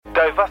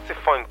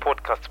Diversifying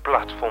podcast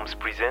platforms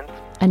present.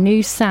 A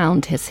new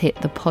sound has hit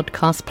the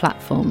podcast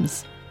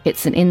platforms.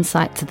 It's an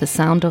insight to the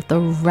sound of the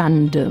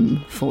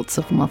random thoughts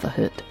of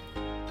motherhood.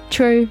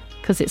 True,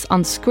 because it's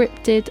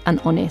unscripted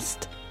and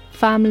honest.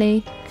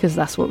 Family, because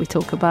that's what we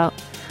talk about.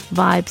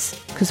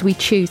 Vibes, because we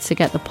choose to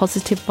get the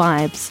positive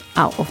vibes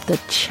out of the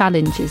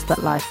challenges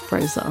that life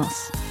throws at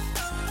us.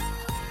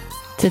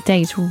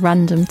 Today's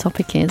random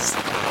topic is...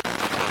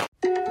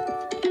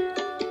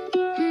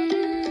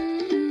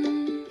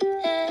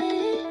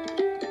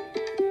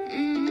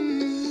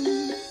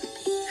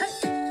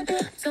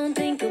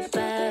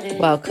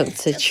 Welcome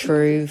to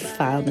True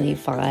Family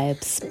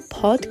Vibes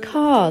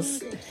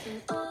podcast.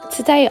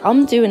 Today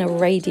I'm doing a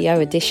radio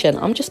edition.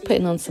 I'm just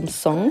putting on some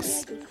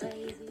songs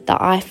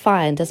that I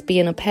find, as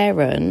being a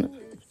parent,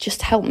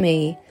 just help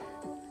me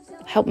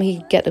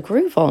get the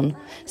groove on.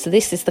 So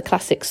this is the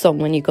classic song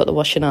when you got the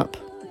washing up.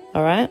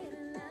 All right?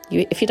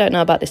 If you don't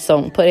know about this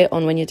song, put it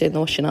on when you're doing the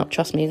washing up.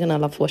 Trust me, you're gonna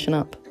love washing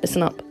up.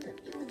 Listen up.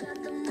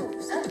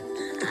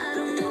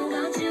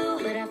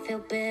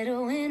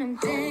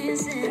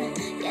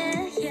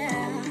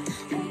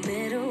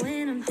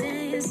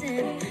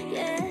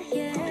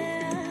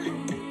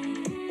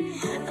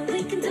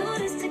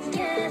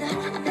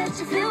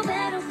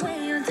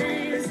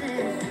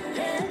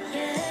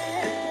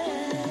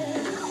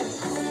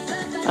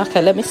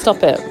 Okay, let me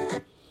stop it.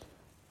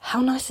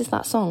 How nice is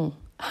that song?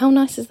 How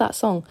nice is that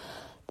song?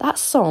 That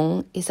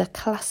song is a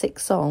classic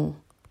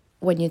song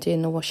when you're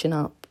doing the washing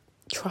up.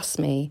 Trust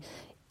me.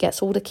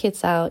 Gets all the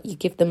kids out, you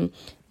give them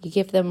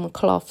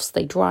cloths,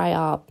 they dry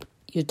up,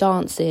 you're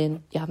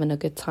dancing, you're having a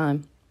good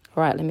time.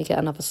 All right, let me get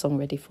another song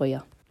ready for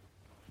you.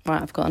 All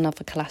right, I've got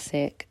another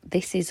classic.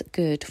 This is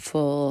good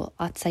for,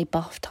 I'd say,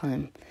 bath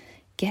time.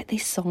 Get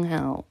this song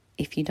out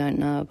if you don't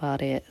know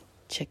about it.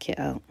 Check it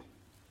out.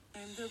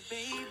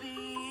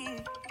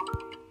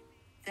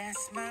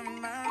 That's my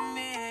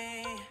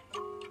mommy,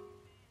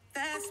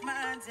 that's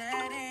my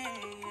daddy,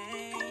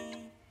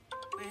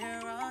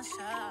 we're all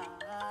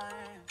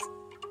sharks.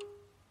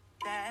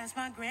 That's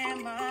my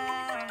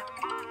grandma,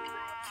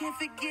 can't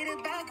forget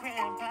about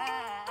grandpa.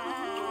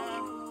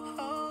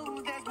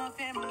 Oh, that's my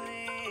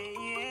family,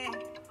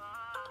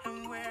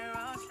 and we're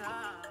all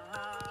sharks.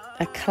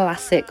 A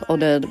classic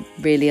on a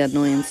really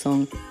annoying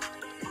song.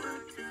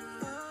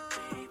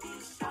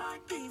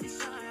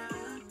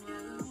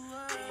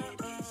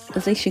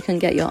 At least you can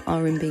get your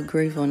R&B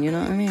groove on, you know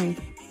what I mean?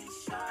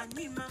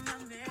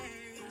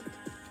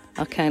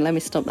 Okay, let me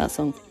stop that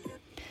song.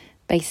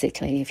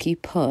 Basically, if you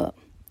put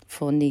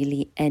for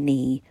nearly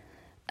any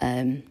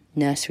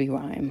nursery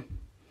rhyme,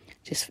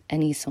 just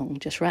any song,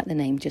 just write the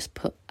name, just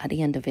put, at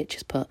the end of it,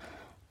 just put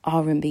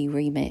R&B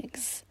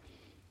remix,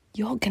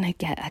 you're going to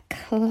get a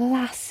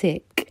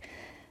classic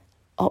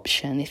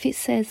option. If it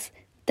says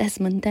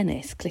Desmond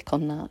Dennis, click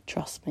on that.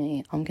 Trust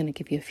me, I'm going to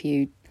give you a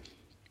few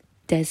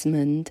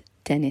Desmond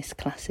Dennis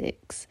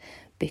classics,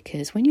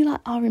 because when you like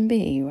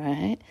R&B,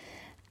 right,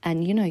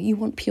 and you know you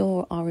want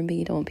pure R&B,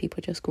 you don't want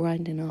people just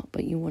grinding up,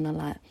 but you want to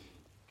like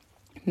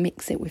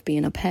mix it with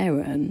being a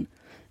parent,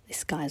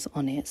 this guy's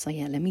on it. So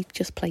yeah, let me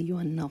just play you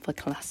another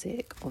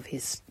classic of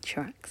his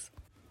tracks.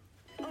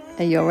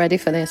 Are you all ready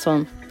for this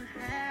one?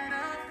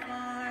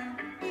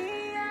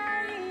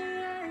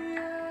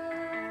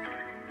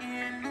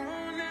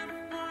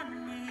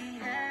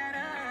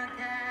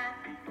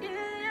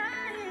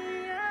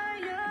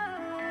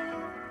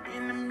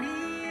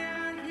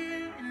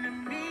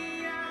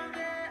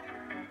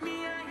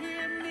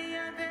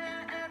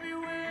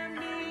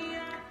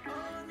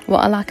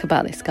 What I like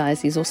about this guy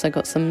is he's also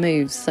got some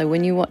moves. So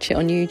when you watch it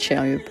on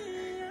YouTube,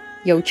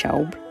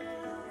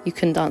 you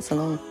can dance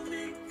along.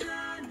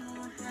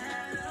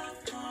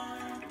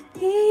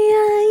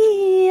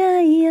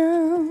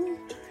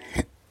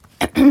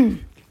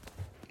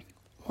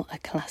 What a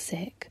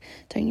classic.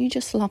 Don't you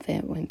just love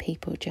it when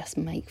people just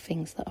make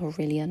things that are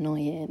really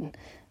annoying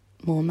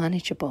more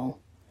manageable?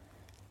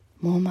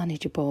 More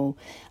manageable.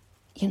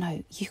 You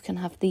know, you can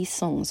have these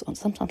songs on.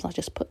 Sometimes I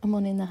just put them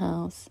on in the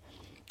house.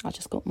 I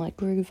just got my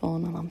groove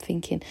on and I'm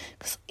thinking,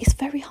 because it's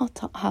very hard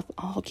to have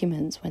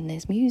arguments when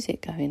there's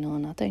music going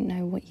on. I don't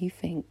know what you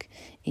think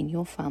in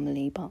your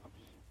family, but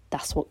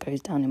that's what goes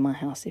down in my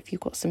house. If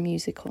you've got some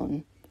music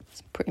on,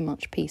 it's pretty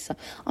much peace. So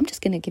I'm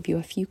just going to give you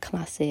a few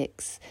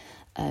classics.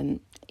 In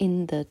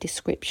the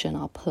description,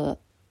 I'll put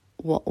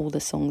what all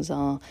the songs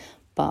are,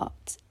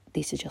 but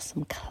these are just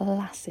some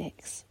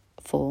classics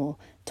for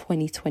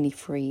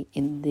 2023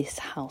 in this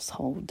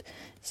household.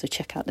 So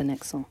check out the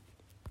next song.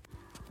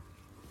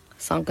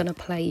 So I'm going to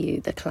play you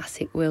the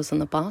classic Wheels on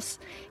the Bus.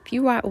 If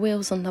you write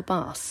Wheels on the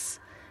Bus,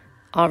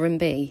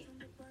 R&B,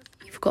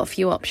 you've got a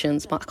few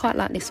options, but I quite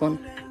like this one.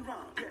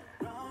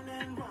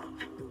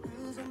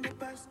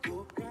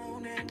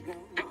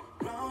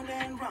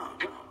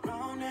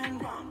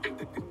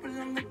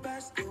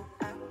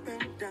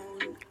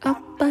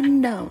 Up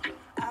and down.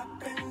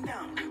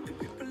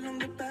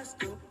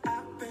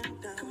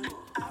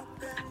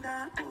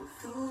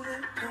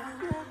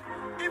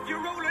 If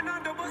you're rolling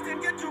on the bus,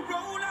 then get your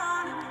roll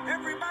on.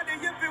 Everybody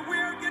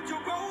everywhere, get your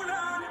roll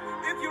on.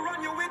 If you're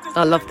on your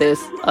I love this.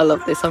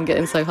 I'm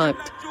getting so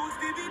hyped.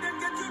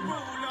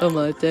 Oh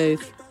my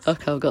days.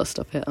 Okay, I've got to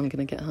stop it. I'm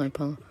going to get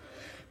hyper.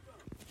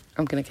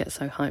 I'm going to get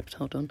so hyped.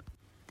 Hold on.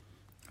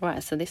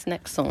 Right, so this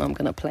next song I'm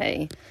going to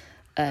play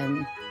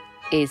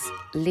is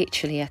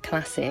literally a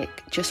classic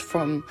just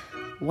from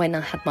when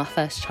I had my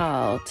first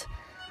child.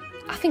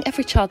 I think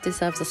every child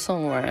deserves a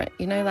song, right?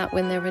 You know that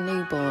when they're a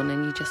newborn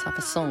and you just have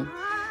a song.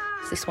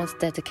 So this one's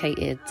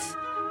dedicated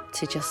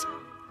to just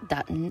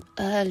that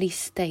early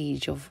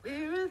stage of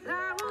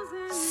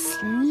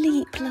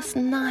sleepless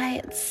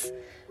nights,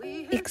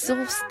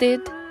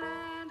 exhausted,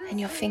 and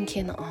you're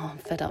thinking, oh, I'm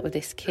fed up with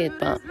this kid,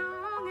 but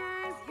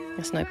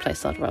there's no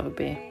place I'd rather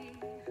be.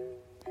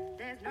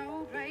 There's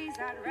no place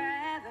I'd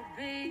rather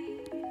be.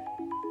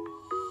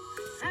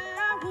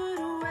 I would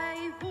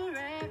away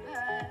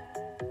forever,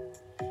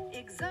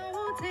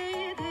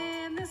 exalted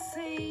in the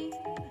sea.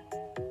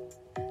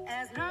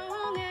 As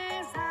long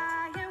as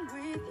I am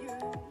with you,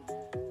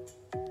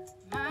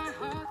 my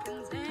heart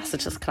contains.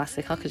 That's just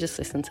classic. I could just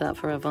listen to that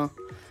forever.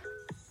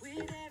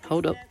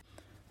 Hold up.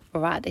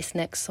 Alright, this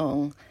next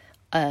song,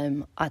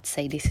 I'd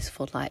say this is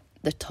for like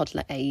the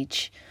toddler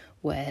age,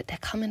 where they're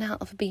coming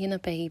out of being a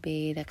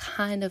baby, they're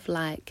kind of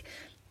like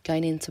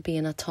going into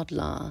being a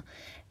toddler,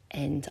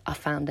 and I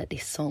found that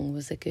this song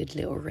was a good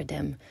little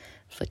rhythm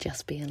for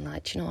just being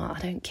like, you know what, I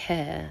don't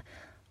care.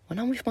 When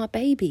I'm with my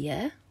baby,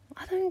 yeah,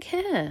 I don't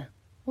care.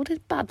 All the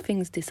bad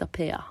things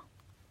disappear.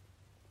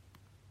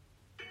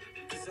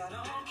 'Cause I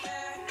don't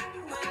care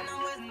when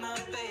I'm with my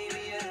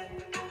baby, yeah.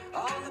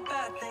 All the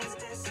bad things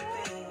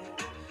disappear.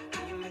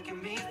 You're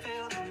making me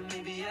feel that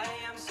maybe I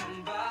am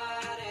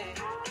somebody.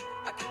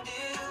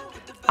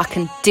 I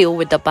can deal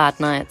with the bad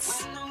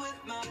nights.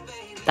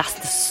 That's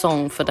the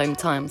song for them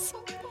times.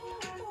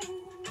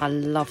 I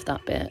love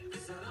that bit.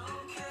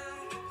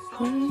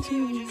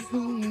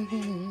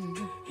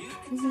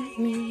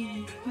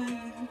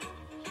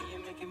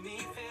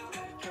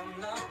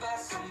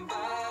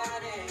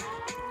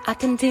 I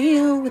can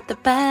deal with the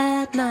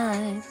bad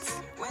nights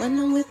when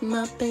I'm with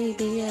my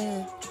baby,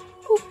 yeah.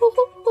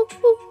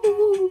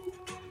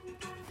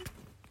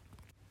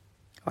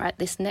 Right,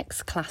 this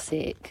next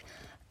classic,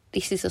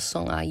 this is a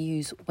song I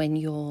use when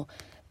your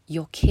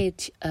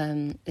kid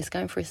is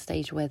going through a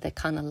stage where they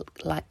kind of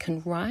like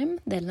can rhyme.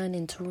 They're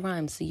learning to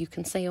rhyme, so you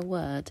can say a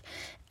word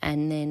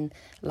and then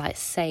like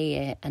say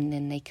it, and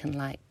then they can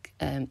like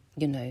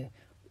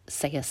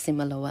say a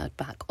similar word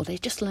back, or they're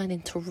just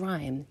learning to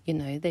rhyme.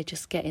 They're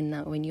just getting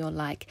that when you're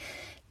like,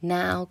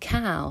 now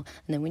cow,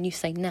 and then when you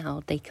say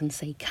now, they can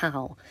say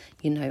cow.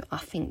 I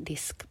think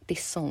this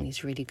song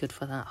is really good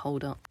for that.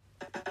 Hold up.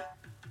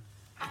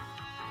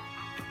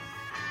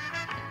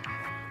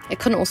 It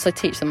can also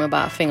teach them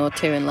about a thing or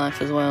two in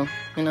life as well.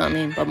 You know what I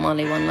mean? Bob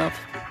Marley, One Love.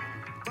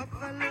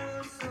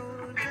 Buffalo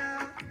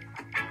soldier,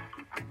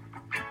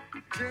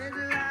 tread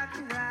like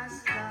a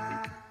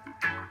rasta.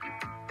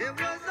 It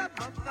was a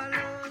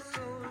buffalo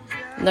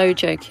soldier. No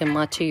joking,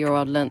 my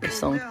 2-year-old learnt this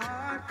song.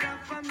 Heart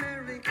of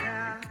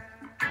America,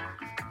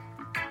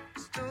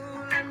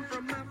 stolen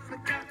from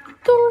Africa,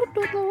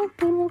 brought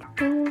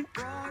to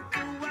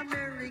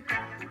America.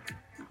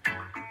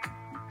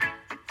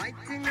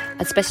 Fighting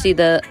and Especially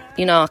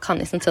I can't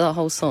listen to the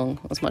whole song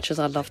as much as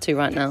I'd love to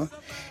right now.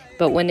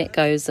 But when it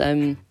goes,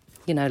 like,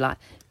 yo,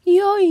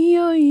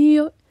 yo, yo,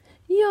 yo,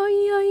 yo,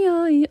 yo,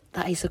 yo,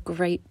 that is a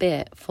great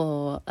bit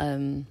for,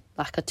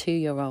 like a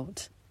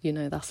 2-year-old.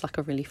 That's like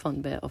a really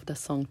fun bit of the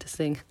song to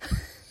sing.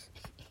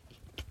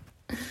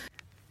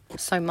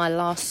 So my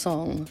last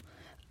song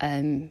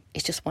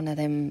is just one of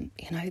them,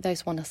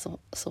 those one of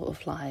sort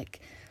of like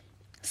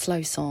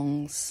slow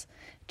songs,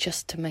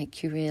 just to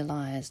make you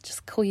realise,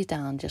 just cool you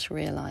down, just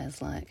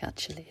realise, like,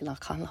 actually,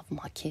 like, I love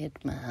my kid,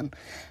 man.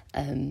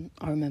 I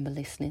remember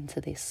listening to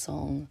this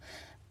song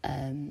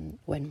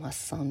when my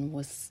son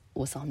was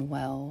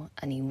unwell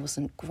and he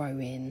wasn't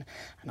growing,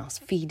 and I was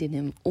feeding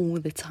him all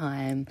the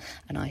time,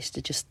 and I used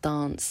to just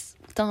dance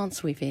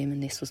with him,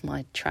 and this was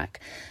my track.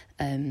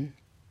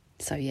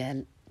 So, yeah,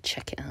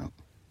 check it out.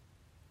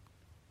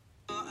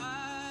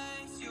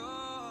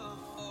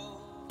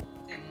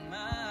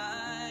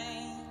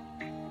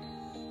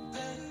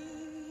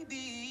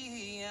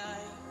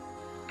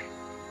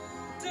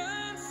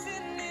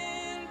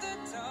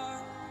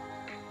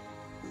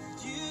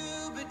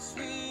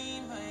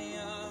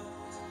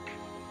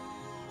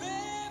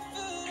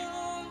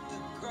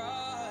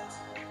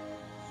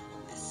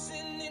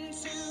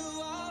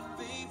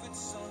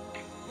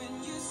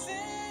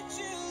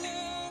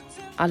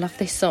 I love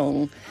this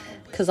song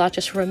because I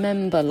just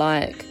remember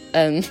like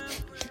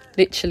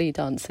literally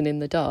dancing in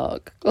the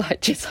dark,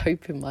 like just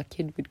hoping my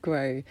kid would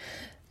grow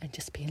and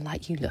just being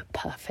like, you look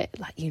perfect,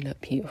 like you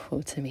look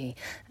beautiful to me.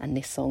 And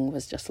this song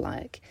was just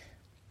like,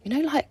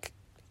 like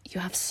you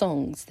have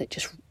songs that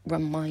just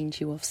remind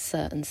you of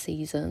certain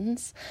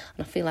seasons.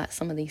 And I feel like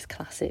some of these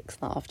classics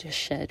that I've just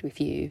shared with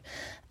you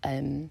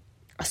are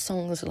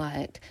songs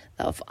like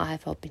that have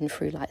either been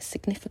through like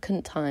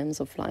significant times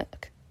of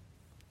like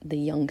the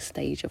young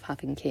stage of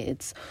having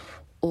kids,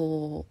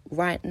 or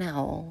right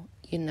now,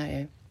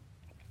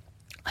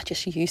 I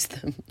just use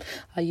them.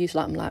 I use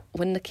like, I'm like,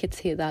 when the kids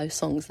hear those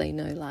songs, they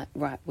know like,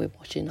 right, we're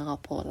washing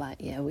up, or like,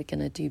 yeah, we're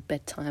going to do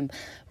bedtime,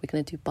 we're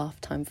going to do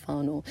bath time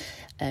fun, or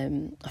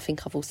I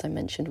think I've also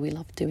mentioned we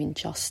love doing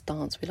Just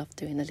Dance, we love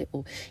doing a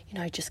little, you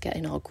know, just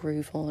getting our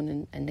groove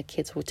on, and the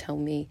kids will tell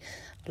me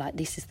like,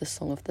 this is the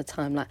song of the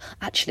time. Like,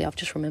 actually, I've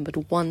just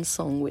remembered one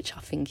song which I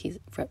think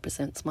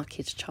represents my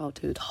kids'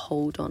 childhood.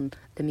 Hold on,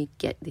 let me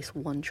get this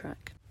one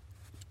track.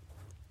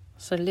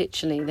 So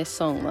literally this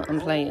song that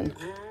I'm playing,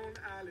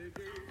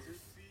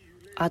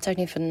 I don't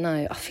even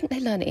know. I think they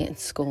learn it in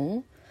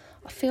school.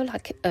 I feel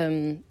like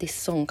this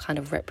song kind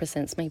of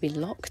represents maybe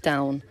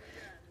lockdown,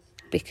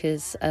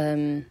 because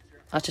I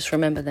just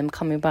remember them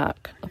coming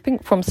back, I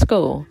think from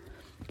school,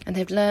 and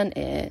they've learned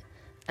it,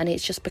 and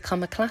it's just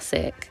become a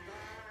classic.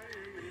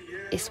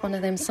 It's one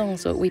of them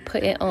songs that we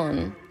put it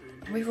on,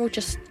 and we're all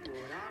just,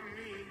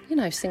 you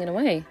know, singing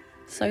away.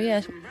 So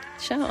yeah,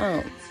 shout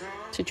out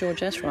to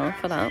George Ezra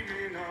for that.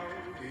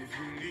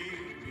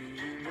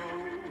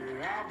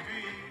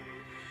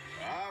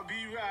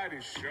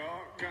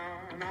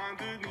 Shotgun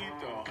underneath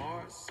the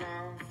hot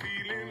sun,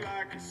 feeling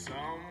like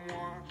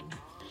someone.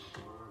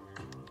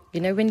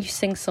 You know, when you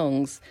sing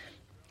songs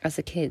as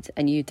a kid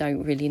and you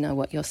don't really know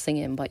what you're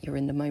singing, but you're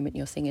in the moment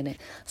you're singing it,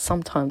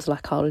 sometimes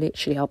like I'll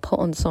put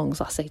on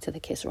songs. I say to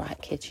the kids,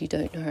 right kids, you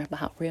don't know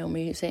about real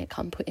music,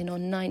 I'm putting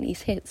on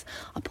 90s hits.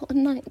 I put on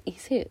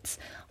 90s hits.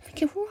 I'm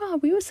thinking, wow,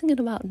 we were singing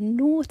about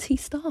naughty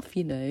stuff,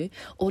 you know,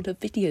 or the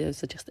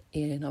videos are just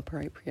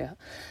inappropriate.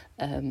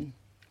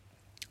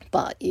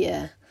 But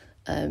yeah,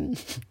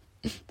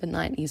 the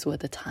 90s were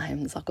the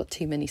times. I've got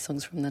too many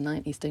songs from the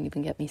 90s, don't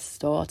even get me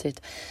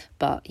started.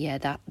 But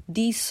yeah,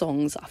 these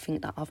songs I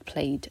think that I've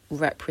played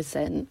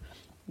represent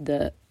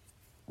the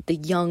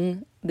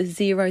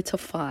 0 to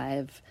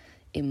 5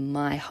 in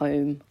my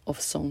home of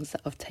songs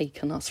that have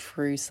taken us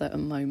through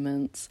certain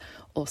moments,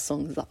 or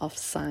songs that I've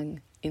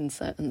sang in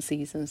certain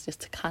seasons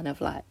just to kind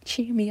of like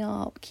cheer me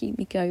up, keep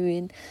me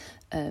going.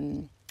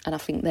 And I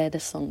think they're the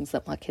songs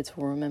that my kids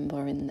will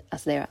remember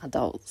as they're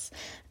adults.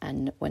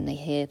 And when they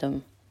hear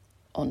them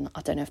on,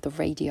 I don't know if the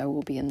radio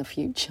will be in the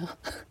future,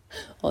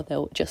 or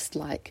they'll just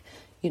like,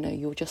 you know,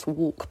 you'll just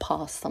walk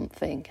past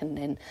something and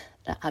then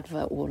the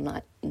advert will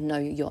like know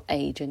your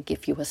age and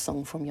give you a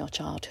song from your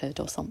childhood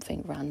or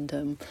something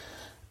random.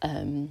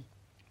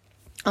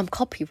 I'm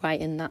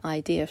copywriting that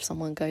idea if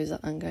someone goes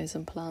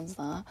and plans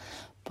that.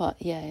 But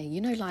yeah,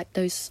 you know, like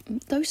those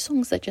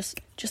songs that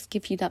just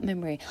give you that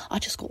memory. I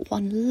just got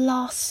one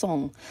last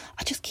song.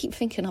 I just keep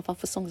thinking of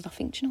other songs, and I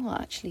think, do you know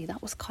what, actually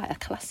that was quite a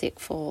classic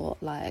for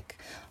like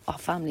our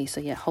family. So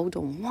yeah, hold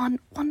on, one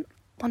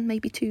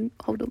maybe two,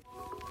 hold on.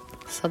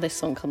 So this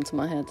song come to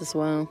my head as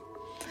well.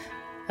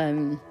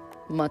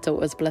 My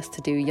daughter's blessed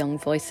to do Young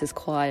Voices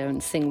Choir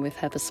and sing with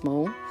Heather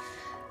Small.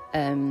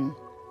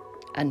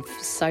 And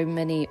so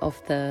many of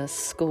the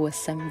school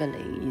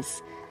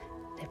assemblies,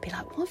 they'd be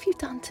like, what have you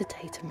done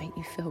today to make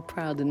you feel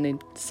proud? And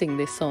they'd sing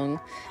this song.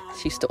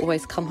 She used to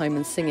always come home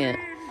and sing it.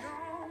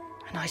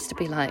 And I used to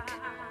be like,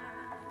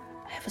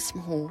 Heather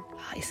Small,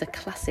 it's a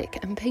classic.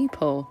 And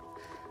people,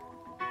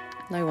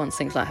 no one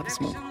sings like Heather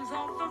Small.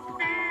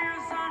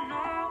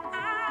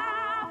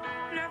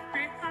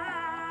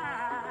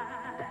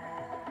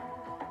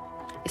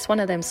 It's one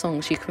of them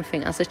songs you can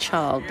think as a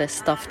child, there's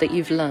stuff that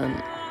you've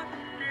learned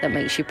that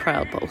makes you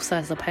proud, but also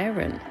as a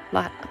parent,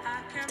 like,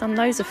 you've done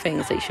loads of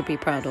things that you should be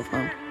proud of,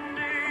 Mum.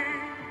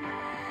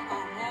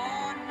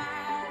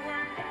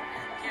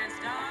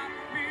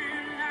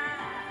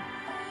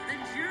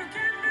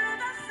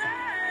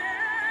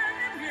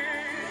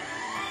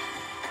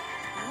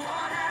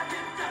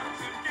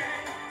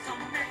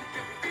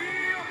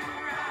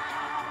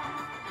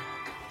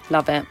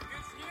 Love it.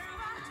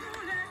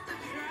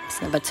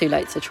 It's never too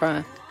late to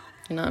try.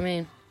 You know what I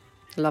mean?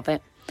 Love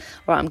it.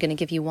 Right, I'm going to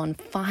give you one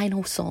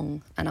final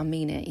song, and I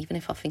mean it. Even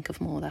if I think of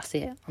more, that's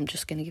it. I'm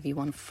just going to give you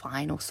one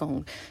final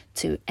song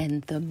to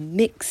end the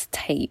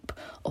mixtape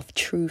of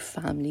True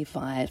Family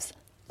Vibes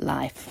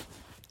Life.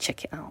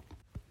 Check it out.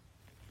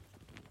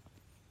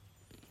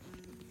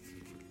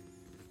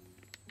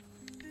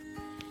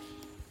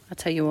 I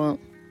tell you what,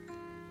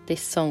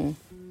 this song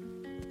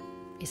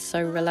is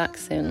so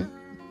relaxing,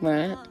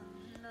 right?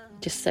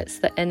 Just sets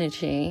the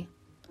energy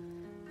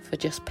for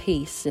just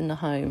peace in the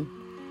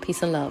home,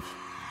 peace and love.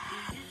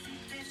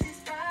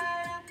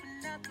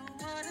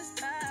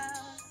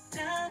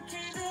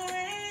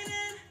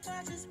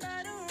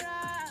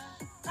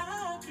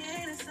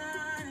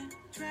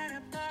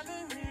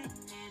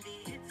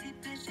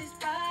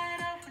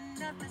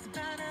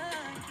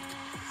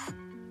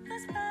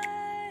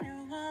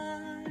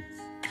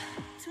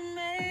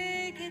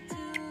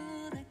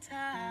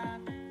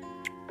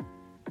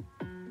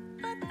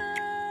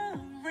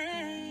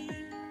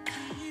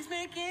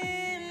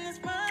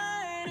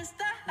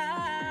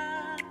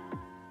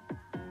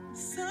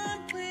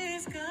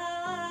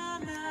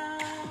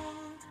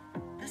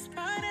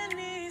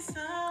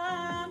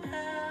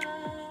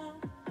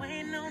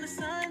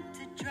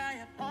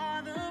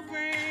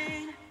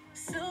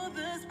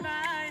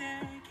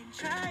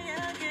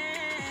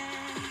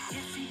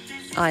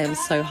 I am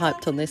so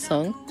hyped on this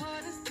song.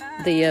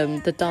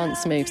 The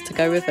dance moves to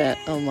go with it,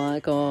 oh my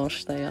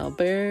gosh, they are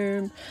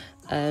boom.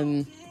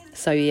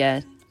 So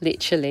yeah,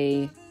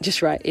 literally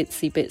just write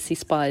Itsy Bitsy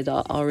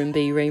Spider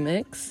R&B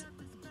remix.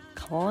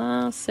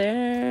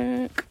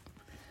 Classic.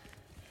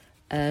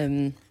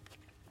 So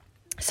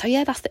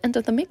yeah, that's the end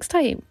of the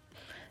mixtape.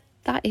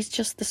 That is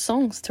just the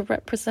songs to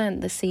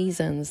represent the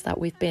seasons that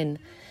we've been.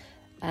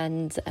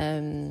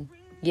 And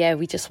yeah,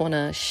 we just want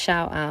to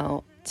shout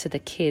out to the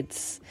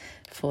kids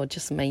for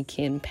just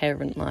making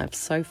parent life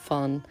so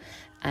fun,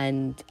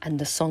 and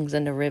the songs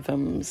and the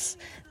rhythms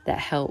that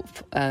help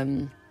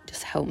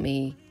just help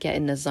me get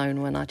in the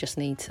zone when I just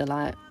need to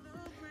like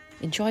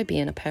enjoy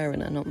being a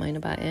parent and not moan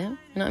about it. You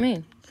know what I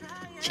mean?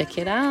 Check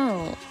it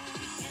out.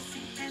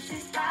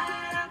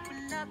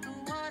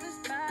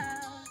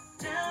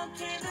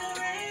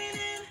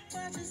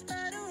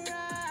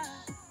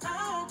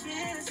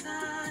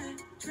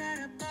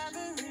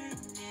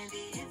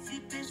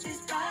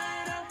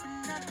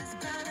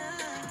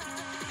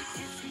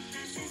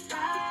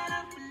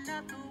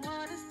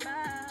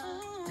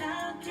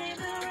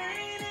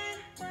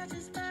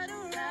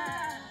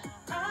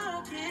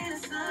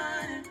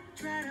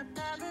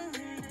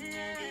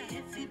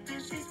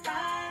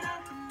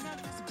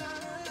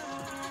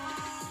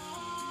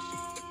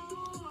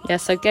 Yeah,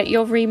 so get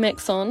your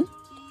remix on.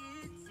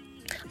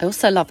 I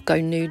also love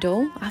Go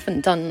Noodle. I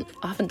haven't done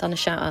a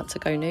shout out to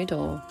Go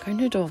Noodle. Go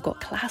Noodle have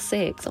got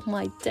classics. Oh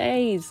my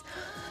days.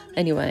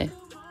 Anyway,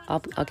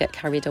 I'll get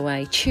carried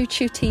away. Choo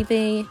Choo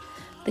TV.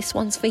 This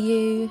one's for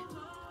you.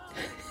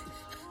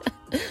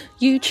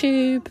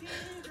 YouTube.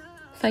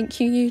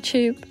 Thank you,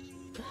 YouTube.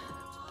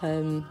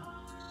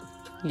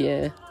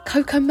 Yeah.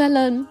 Coco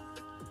Melon.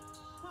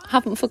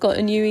 Haven't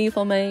forgotten you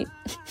either, mate.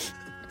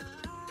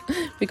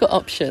 We've got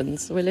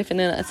options. We're living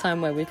in at a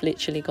time where we've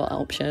literally got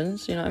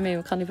options. You know what I mean?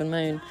 We can't even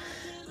moan.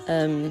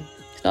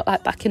 It's not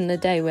like back in the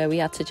day where we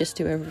had to just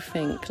do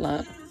everything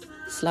like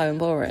slow and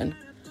boring.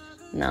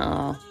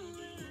 Nah,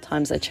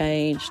 times have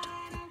changed.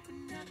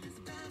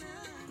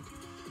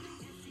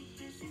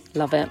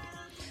 Love it.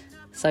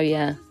 So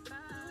yeah,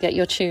 get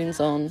your tunes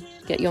on,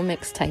 get your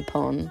mixtape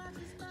on.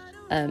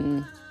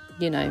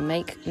 You know,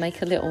 make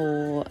a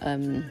little.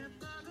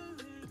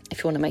 If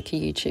you want to make a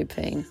YouTube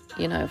thing,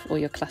 you know, of all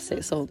your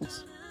classic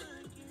songs,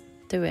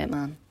 do it,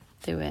 man.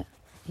 Do it.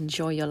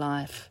 Enjoy your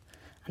life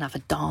and have a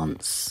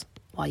dance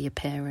while you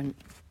parent.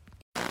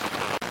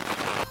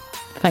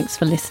 Thanks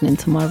for listening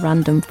to my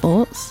random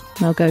thoughts.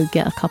 Now go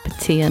get a cup of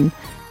tea and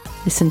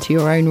listen to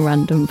your own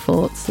random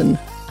thoughts and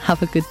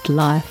have a good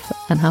life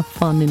and have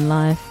fun in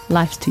life.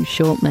 Life's too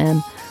short,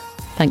 man.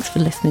 Thanks for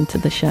listening to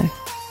the show.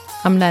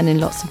 I'm learning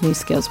lots of new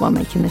skills while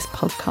making this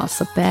podcast,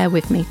 so bear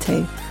with me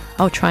too.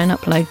 I'll try and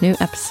upload new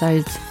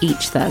episodes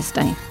each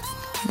Thursday.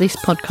 This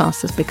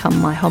podcast has become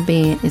my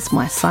hobby, it's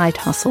my side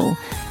hustle,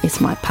 it's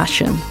my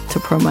passion to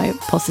promote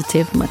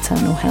positive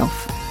maternal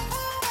health.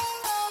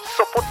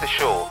 Support the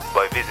show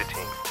by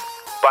visiting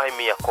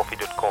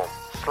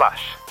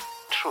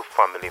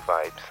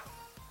buymeacoffee.com/truefamilyvibes.